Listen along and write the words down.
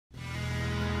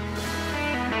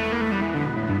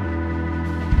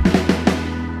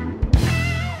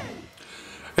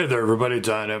Hey there everybody,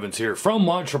 Don Evans here from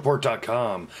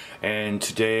WatchReport.com, and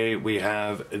today we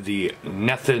have the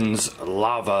Nethuns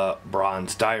Lava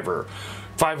Bronze Diver.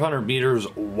 500 meters,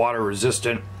 water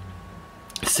resistant,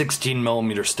 16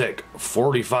 millimeter stick,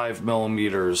 45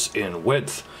 millimeters in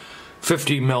width,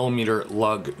 50 millimeter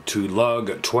lug to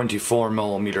lug, 24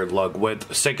 millimeter lug width,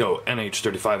 Seiko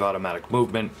NH35 automatic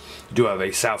movement. You do have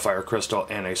a sapphire crystal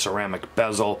and a ceramic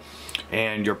bezel,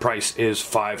 and your price is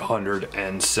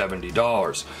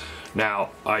 $570. Now,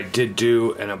 I did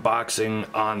do an unboxing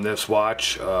on this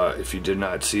watch. If you did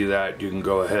not see that, you can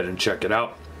go ahead and check it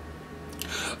out.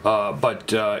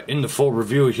 But in the full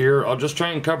review here, I'll just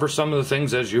try and cover some of the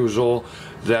things as usual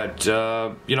that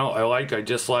you know, I like, I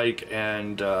dislike,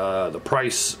 and the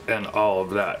price and all of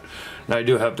that. Now, I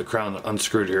do have the crown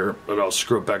unscrewed here, but I'll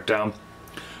screw it back down.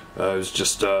 I was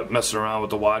just messing around with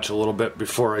the watch a little bit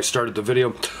before I started the video.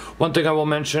 One thing I will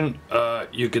mention,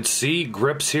 you could see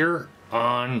grips here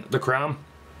on the crown.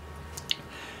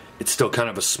 It's still kind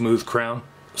of a smooth crown,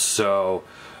 so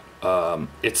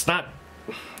it's not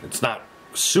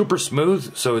super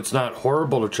smooth, so it's not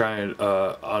horrible to try and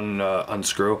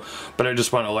unscrew, but I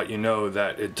just want to let you know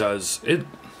that it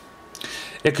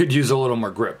could use a little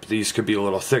more grip. These could be a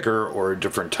little thicker or a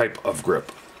different type of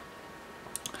grip.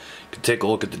 You can take a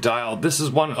look at the dial. This is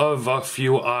one of a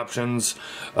few options.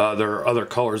 There are other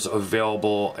colors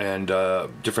available and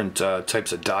different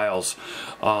types of dials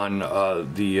on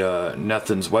the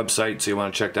Nethuns website, so you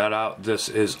want to check that out. This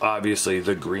is obviously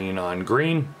the green on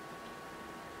green.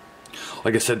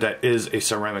 Like I said, that is a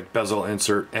ceramic bezel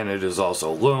insert, and it is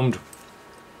also loomed.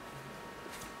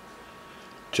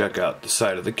 Check out the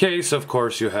side of the case. Of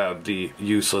course, you have the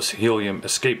useless helium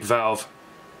escape valve.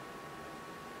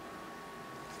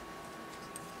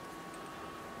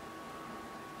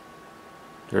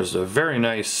 There's a very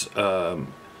nice, I want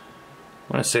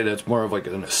to say that's more of like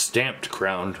a stamped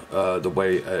crown, the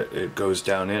way it goes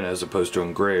down in as opposed to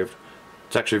engraved.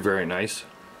 It's actually very nice.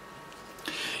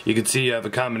 You can see you have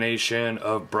a combination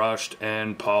of brushed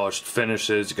and polished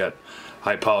finishes. You got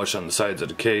high polish on the sides of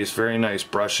the case. Very nice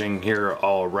brushing here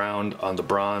all around on the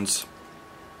bronze.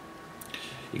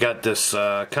 You got this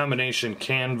combination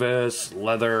canvas,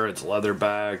 leather. It's leather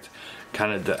bagged.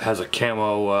 Kind of has a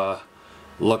camo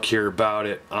look here about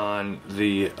it on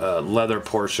the leather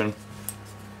portion.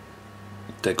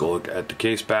 Take a look at the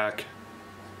case back.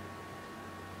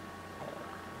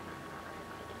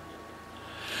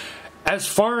 As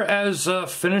far as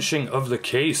finishing of the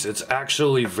case, it's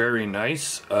actually very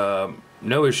nice.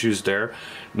 No issues there.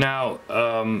 Now,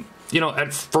 you know,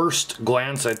 at first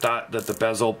glance, I thought that the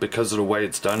bezel, because of the way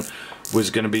it's done,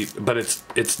 was going to be, but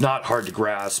it's not hard to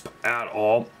grasp at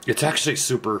all. It's actually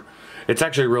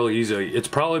really easy. It's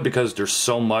probably because there's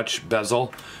so much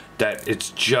bezel that it's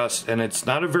just, and it's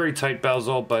not a very tight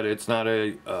bezel, but it's not a,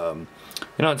 you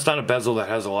know, it's not a bezel that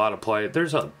has a lot of play.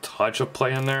 There's a touch of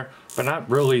play in there, but not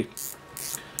really,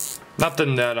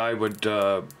 nothing that I would,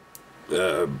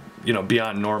 you know,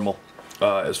 beyond normal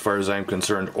as far as I'm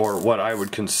concerned, or what I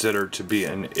would consider to be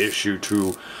an issue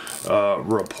to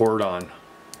report on.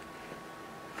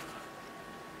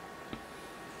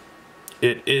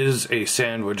 It is a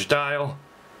sandwich dial.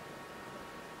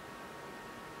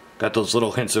 Got those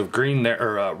little hints of green there,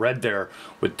 or red there,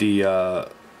 with the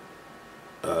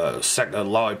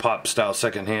lollipop style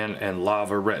second hand and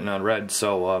lava written on red.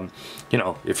 So you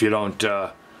know, if you don't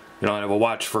have a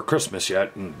watch for Christmas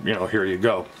yet, and you know, here you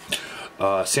go.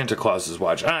 Santa Claus's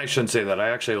watch. I shouldn't say that. I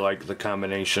actually like the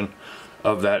combination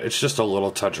of that. It's just a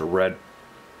little touch of red.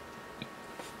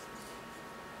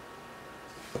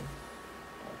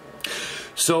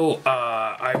 So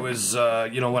I was,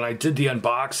 you know, when I did the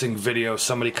unboxing video,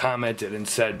 somebody commented and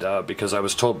said, because I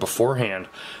was told beforehand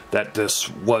that this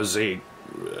was a,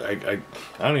 I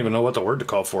don't even know what the word to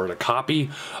call for it, a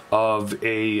copy of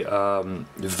a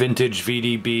vintage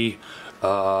VDB.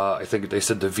 I think they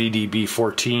said the VDB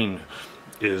 14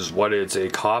 is what it's a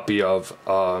copy of.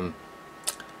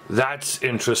 That's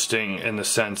interesting in the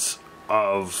sense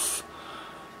of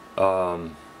a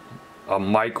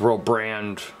micro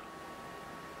brand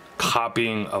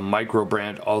copying a micro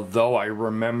brand, although I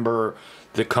remember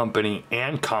the company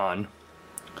Ancon,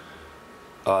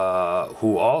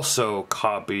 who also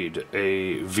copied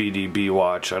a VDB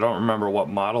watch. I don't remember what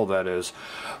model that is.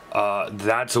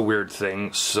 That's a weird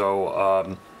thing.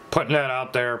 So putting that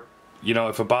out there, you know,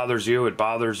 if it bothers you, it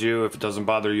bothers you. If it doesn't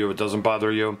bother you, it doesn't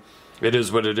bother you. It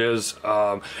is what it is.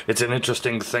 It's an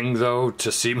interesting thing, though,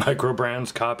 to see micro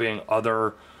brands copying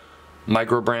other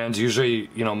micro brands. Usually,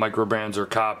 you know, micro brands are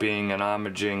copying and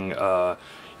homaging,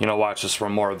 you know, watches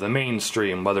from more of the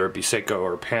mainstream, whether it be Seiko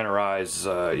or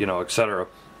Panerai, you know, etc.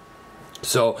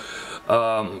 So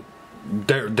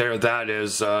There that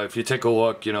is. If you take a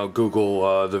look, you know,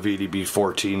 Google the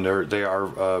VDB14, they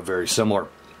are very similar.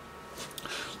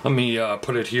 Let me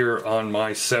put it here on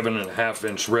my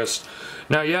 7.5-inch wrist.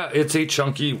 Now, yeah, it's a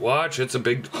chunky watch. It's a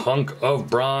big hunk of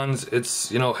bronze.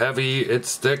 It's, you know, heavy,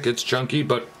 it's thick, it's chunky,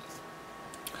 but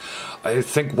I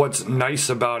think what's nice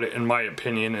about it, in my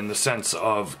opinion, in the sense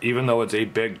of, even though it's a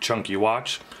big chunky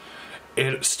watch,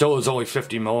 it still is only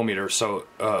 50 millimeters, so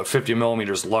 50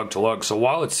 millimeters lug to lug. So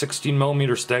while it's 16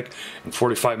 millimeters thick and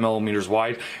 45 millimeters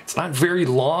wide, it's not very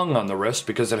long on the wrist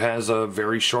because it has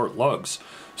very short lugs.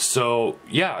 So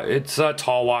yeah, it's a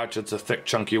tall watch, it's a thick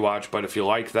chunky watch, but if you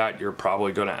like that, you're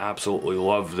probably going to absolutely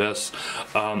love this.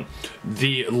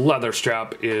 The leather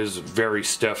strap is very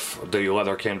stiff, the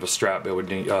leather canvas strap. It would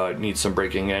need some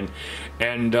breaking in,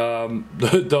 and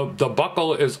the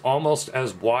buckle is almost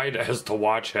as wide as the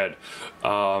watch head.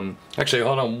 Actually,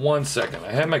 hold on one second,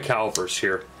 I have my calipers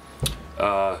here.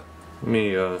 Let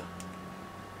me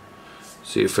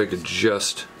see if I could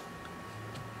just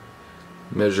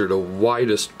measure the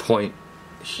widest point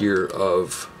here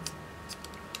of,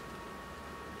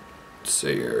 let's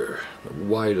see here, the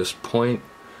widest point.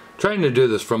 Trying to do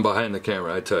this from behind the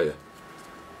camera, I tell you.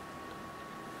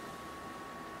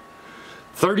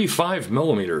 35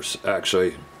 millimeters,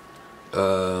 actually,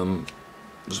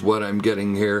 is what I'm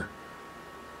getting here.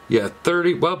 Yeah,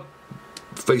 30, well,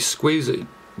 if I squeeze it,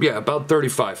 yeah, about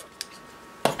 35.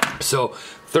 So,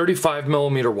 35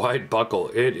 millimeter wide buckle.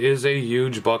 It is a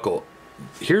huge buckle.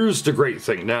 Here's the great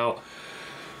thing. Now,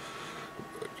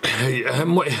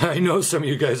 I know some of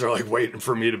you guys are like waiting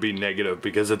for me to be negative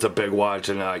because it's a big watch,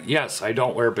 and yes, I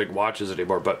don't wear big watches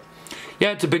anymore, but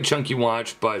yeah, it's a big chunky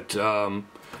watch, but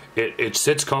it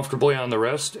sits comfortably on the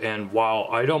wrist, and while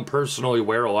I don't personally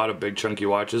wear a lot of big chunky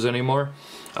watches anymore,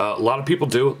 a lot of people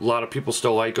do. A lot of people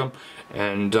still like them,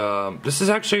 and this is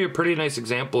actually a pretty nice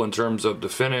example in terms of the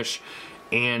finish.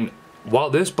 And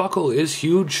while this buckle is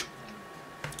huge,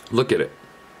 look at it.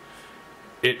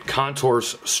 It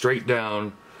contours straight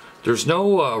down. There's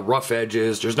no rough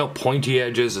edges. There's no pointy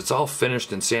edges. It's all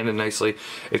finished and sanded nicely.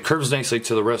 It curves nicely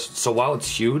to the wrist. So while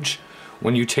it's huge,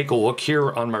 when you take a look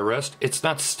here on my wrist, it's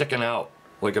not sticking out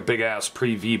like a big ass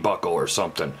pre-V buckle or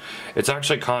something. It's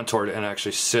actually contoured and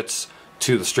actually sits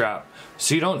to the strap.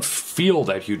 So you don't feel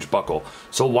that huge buckle.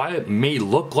 So while it may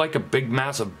look like a big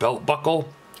massive belt buckle,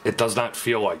 it does not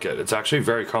feel like it. It's actually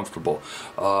very comfortable.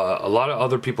 A lot of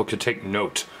other people could take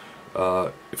note.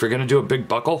 If you're going to do a big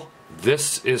buckle,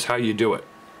 this is how you do it.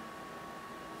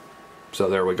 So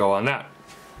there we go on that.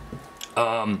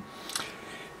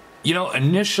 You know,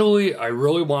 initially I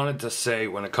really wanted to say,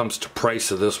 when it comes to price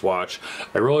of this watch,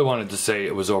 I really wanted to say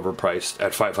it was overpriced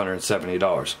at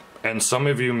 $570. And some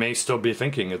of you may still be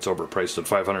thinking it's overpriced at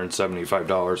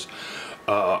 $575.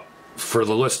 For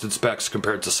the listed specs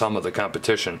compared to some of the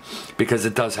competition, because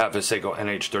it does have a Seiko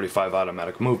NH35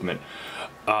 automatic movement.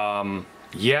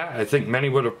 Yeah, I think many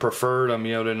would have preferred a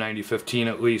Miyota 9015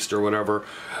 at least, or whatever.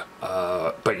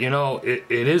 But you know, it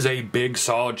is a big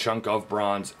solid chunk of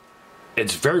bronze.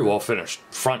 It's very well finished.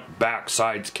 Front, back,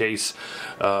 sides, case,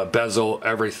 bezel,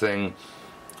 everything.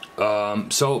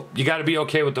 So you got to be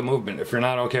okay with the movement. If you're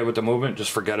not okay with the movement,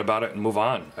 just forget about it and move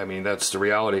on. I mean, that's the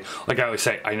reality. Like I always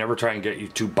say, I never try and get you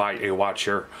to buy a watch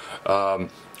here. I'm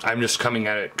just coming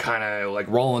at it kind of like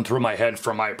rolling through my head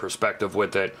from my perspective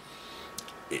with it.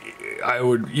 I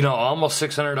would, you know, almost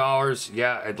 $600.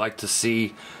 Yeah, I'd like to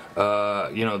see,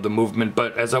 you know, the movement.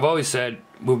 But as I've always said,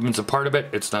 movement's a part of it.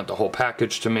 It's not the whole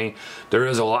package to me. There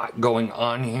is a lot going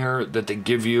on here that they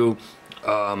give you.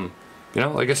 You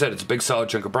know, like I said, it's a big solid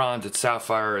chunk of bronze, it's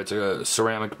sapphire, it's a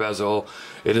ceramic bezel,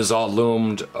 it is all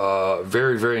loomed,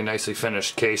 very, very nicely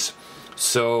finished case.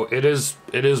 So it is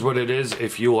what it is.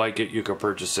 If you like it, you can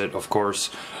purchase it, of course.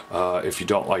 If you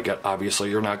don't like it, obviously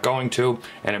you're not going to,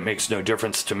 and it makes no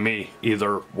difference to me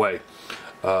either way.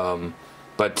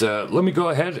 But let me go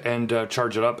ahead and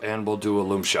charge it up, and we'll do a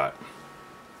loom shot.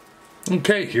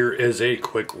 Okay, here is a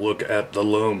quick look at the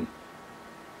loom.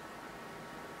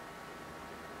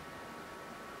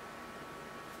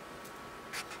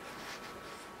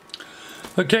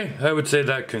 Okay, I would say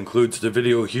that concludes the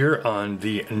video here on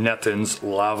the Nethuns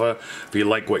Lava. If you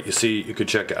like what you see, you could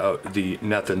check out the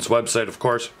Nethuns website, of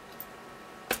course.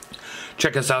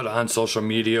 Check us out on social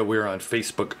media. We're on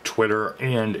Facebook, Twitter,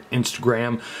 and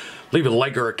Instagram. Leave a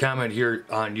like or a comment here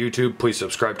on YouTube. Please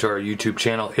subscribe to our YouTube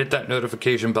channel. Hit that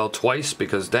notification bell twice,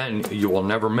 because then you will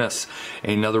never miss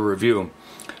another review.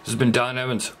 This has been Don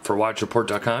Evans for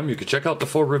WatchReport.com. You can check out the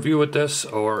full review with this,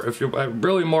 or if you're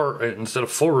really more, instead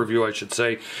of full review, I should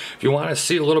say, if you want to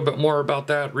see a little bit more about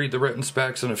that, read the written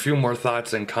specs and a few more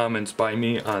thoughts and comments by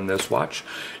me on this watch,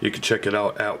 you can check it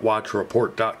out at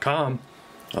WatchReport.com.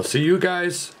 I'll see you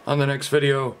guys on the next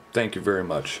video. Thank you very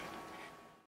much.